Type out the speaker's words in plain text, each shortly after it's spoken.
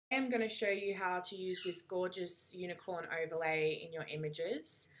am going to show you how to use this gorgeous unicorn overlay in your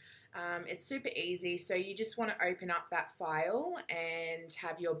images. It's super easy, so you just want to open up that file and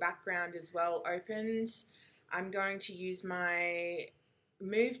have your background as well opened. I'm going to use my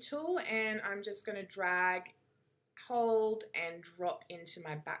move tool and I'm just going to drag, hold and drop into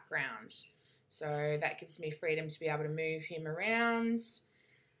my background. So that gives me freedom to be able to move him around.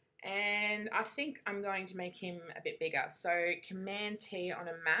 And I think I'm going to make him a bit bigger. So Command T on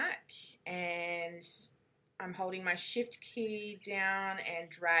a Mac, and I'm holding my Shift key down and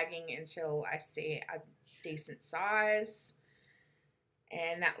dragging until I see a decent size.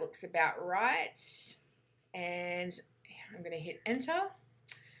 And that looks about right. And I'm going to hit Enter.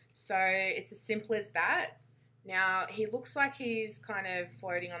 So it's as simple as that. Now he looks like he's kind of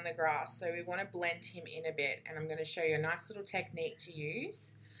floating on the grass, so we want to blend him in a bit, and I'm going to show you a nice little technique to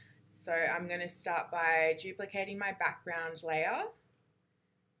use. So I'm going to start by duplicating my background layer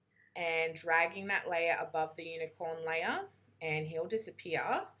and dragging that layer above the unicorn layer, and he'll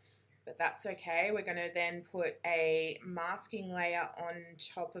disappear, but that's okay. We're going to then put a masking layer on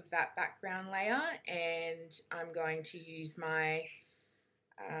top of that background layer, and I'm going to use my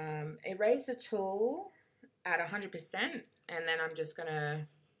eraser tool at 100%, and then I'm just going to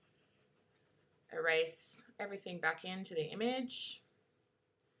erase everything back into the image.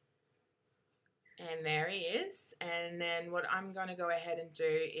 And there he is. And then what I'm going to go ahead and do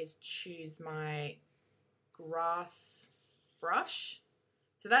is choose my grass brush.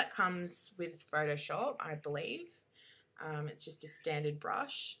 So that comes with Photoshop, I believe. It's just a standard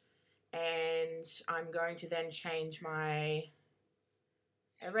brush. And I'm going to then change my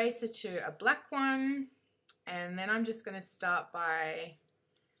eraser to a black one. And then I'm just going to start by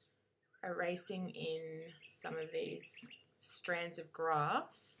erasing in some of these strands of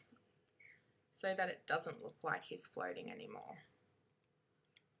grass so that it doesn't look like he's floating anymore.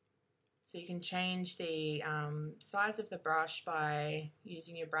 So you can change the size of the brush by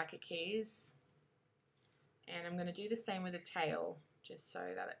using your bracket keys. And I'm going to do the same with the tail, just so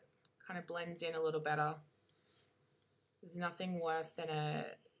that it kind of blends in a little better. There's nothing worse than an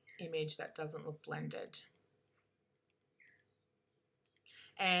image that doesn't look blended.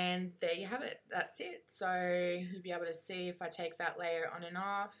 And there you have it, that's it. So you'll be able to see if I take that layer on and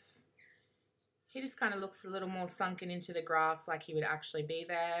off, he just kind of looks a little more sunken into the grass, like he would actually be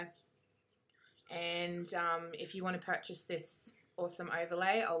there. And if you want to purchase this awesome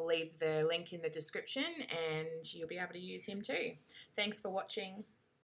overlay, I'll leave the link in the description and you'll be able to use him too. Thanks for watching.